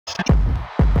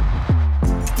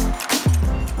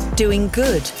Doing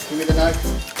good Give me the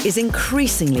knife. is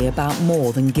increasingly about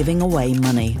more than giving away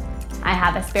money. I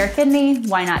have a spare kidney,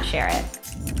 why not share it?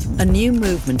 A new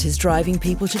movement is driving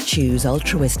people to choose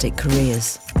altruistic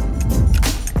careers.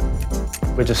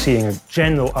 We're just seeing a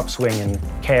general upswing in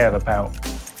care about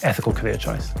ethical career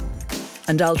choice.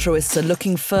 And altruists are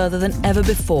looking further than ever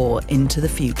before into the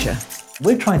future.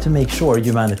 We're trying to make sure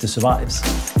humanity survives.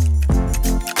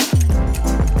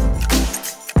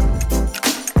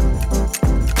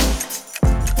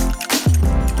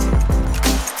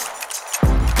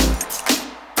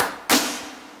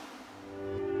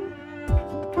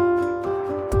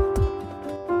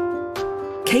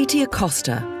 Katie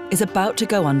Acosta is about to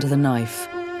go under the knife.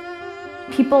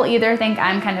 People either think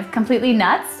I'm kind of completely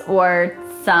nuts or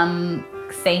some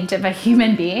saint of a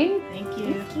human being. Thank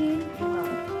you. Thank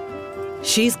you.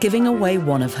 She's giving away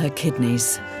one of her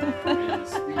kidneys.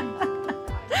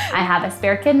 I have a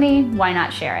spare kidney, why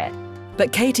not share it?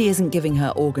 But Katie isn't giving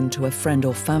her organ to a friend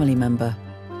or family member,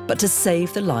 but to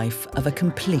save the life of a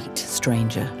complete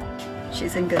stranger.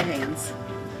 She's in good hands.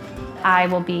 I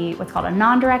will be what's called a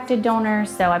non-directed donor,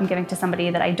 so I'm giving to somebody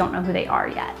that I don't know who they are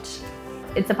yet.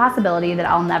 It's a possibility that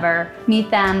I'll never meet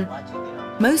them.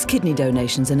 Most kidney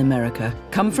donations in America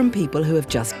come from people who have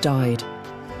just died.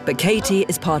 But Katie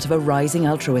is part of a rising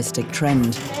altruistic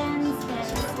trend.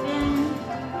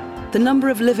 The number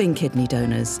of living kidney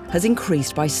donors has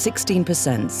increased by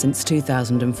 16% since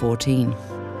 2014.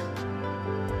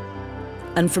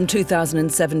 And from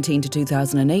 2017 to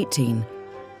 2018,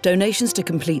 donations to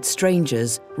complete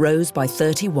strangers rose by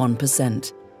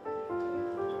 31%.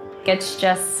 It's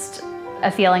just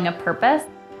a feeling of purpose.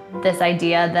 This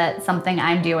idea that something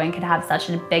I'm doing could have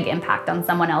such a big impact on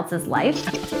someone else's life.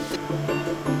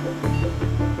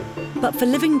 But for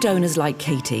living donors like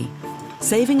Katie,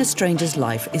 saving a stranger's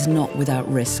life is not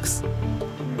without risks.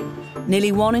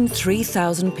 Nearly 1 in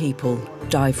 3,000 people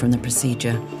die from the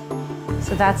procedure.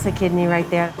 So that's the kidney right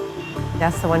there.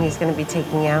 That's the one he's going to be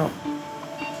taking out.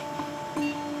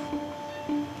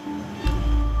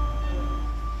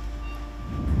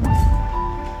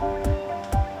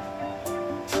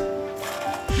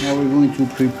 Now we're going to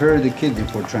prepare the kidney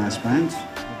for transplant.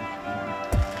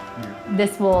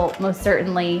 This will most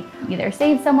certainly either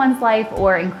save someone's life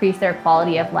or increase their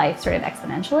quality of life sort of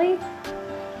exponentially.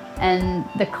 And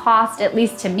the cost, at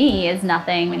least to me, is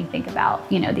nothing when you think about,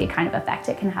 the kind of effect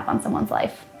it can have on someone's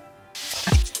life.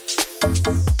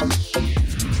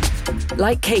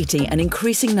 Like Katie, an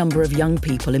increasing number of young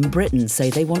people in Britain say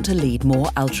they want to lead more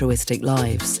altruistic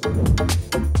lives.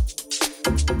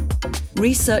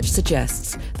 Research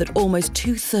suggests that almost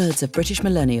 2/3 of British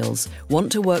millennials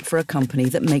want to work for a company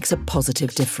that makes a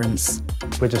positive difference.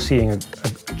 We're just seeing a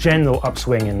general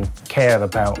upswing in care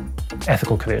about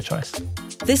ethical career choice.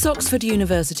 This Oxford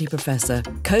University professor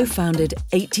co-founded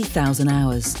 80,000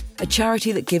 Hours, a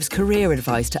charity that gives career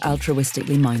advice to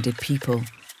altruistically minded people.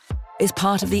 It's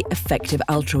part of the effective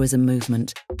altruism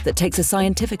movement that takes a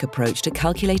scientific approach to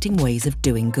calculating ways of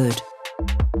doing good.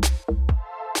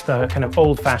 The kind of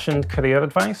old-fashioned career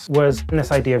advice was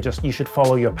this idea of just you should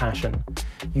follow your passion.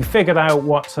 You figure out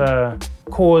what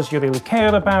cause you really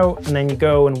care about, and then you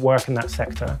go and work in that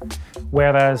sector.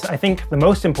 Whereas I think the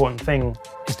most important thing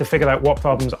is to figure out what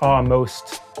problems are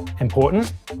most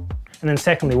important, and then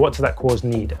secondly, what does that cause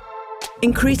need?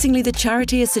 Increasingly, the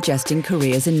charity is suggesting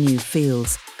careers in new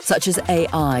fields, such as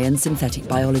AI and synthetic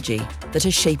biology, that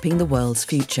are shaping the world's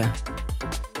future.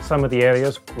 Some of the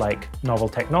areas, like novel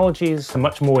technologies, are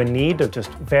much more in need of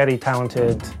just very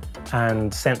talented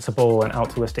and sensible and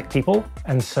altruistic people.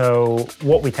 And so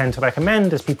what we tend to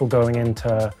recommend is people going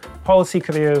into policy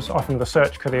careers, often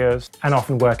research careers, and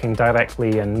often working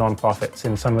directly in non-profits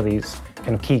in some of these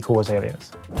kind of key cause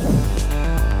areas.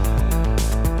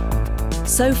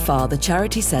 So far, the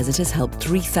charity says it has helped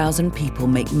 3,000 people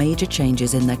make major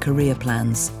changes in their career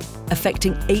plans,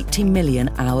 affecting 80 million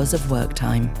hours of work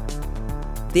time.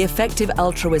 The effective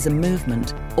altruism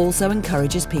movement also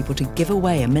encourages people to give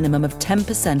away a minimum of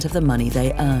 10% of the money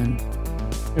they earn.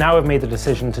 Now I've made the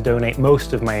decision to donate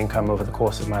most of my income over the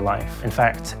course of my life. In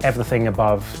fact, everything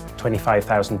above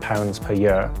 £25,000 per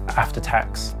year after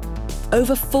tax.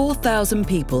 Over 4,000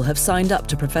 people have signed up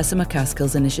to Professor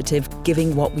McCaskill's initiative,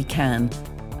 Giving What We Can,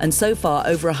 and so far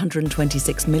over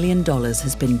 $126 million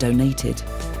has been donated.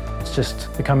 It's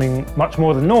just becoming much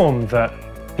more the norm that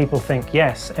people think,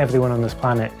 yes, everyone on this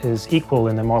planet is equal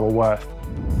in their moral worth.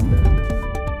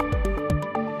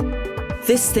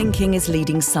 This thinking is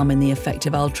leading some in the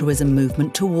effective altruism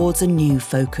movement towards a new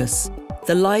focus: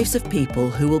 the lives of people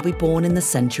who will be born in the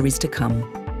centuries to come.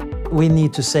 We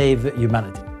need to save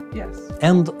humanity. Yes.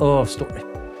 End of story.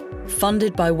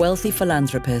 Funded by wealthy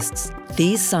philanthropists,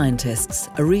 these scientists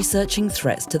are researching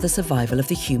threats to the survival of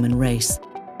the human race.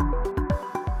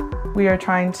 We are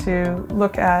trying to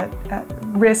look at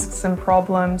risks and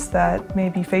problems that may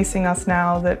be facing us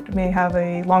now that may have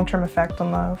a long-term effect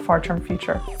on the far-term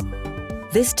future.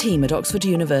 This team at Oxford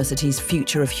University's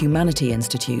Future of Humanity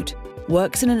Institute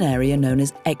works in an area known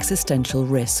as existential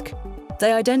risk.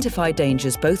 They identify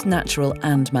dangers both natural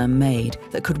and man-made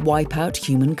that could wipe out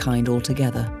humankind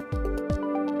altogether.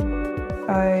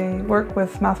 I work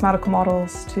with mathematical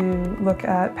models to look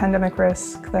at pandemic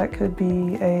risk that could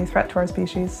be a threat to our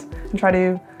species and try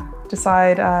to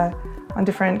decide on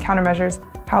different countermeasures.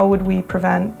 How would we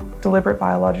prevent deliberate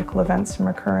biological events from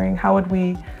occurring? How would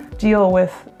we deal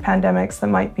with pandemics that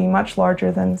might be much larger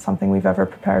than something we've ever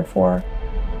prepared for?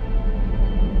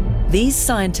 These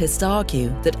scientists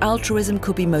argue that altruism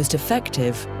could be most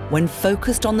effective when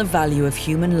focused on the value of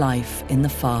human life in the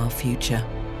far future.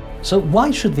 So why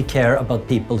should we care about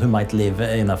people who might live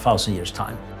in 1,000 years'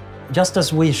 time? Just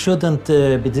as we shouldn't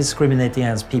be discriminating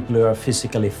against people who are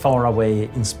physically far away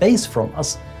in space from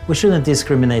us, we shouldn't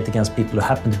discriminate against people who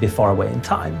happen to be far away in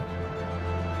time.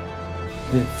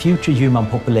 The future human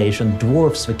population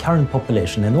dwarfs the current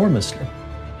population enormously.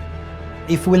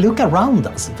 If we look around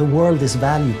us, the world is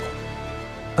valuable.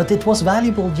 But it was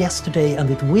valuable yesterday and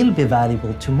it will be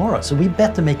valuable tomorrow, so we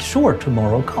better make sure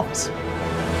tomorrow comes.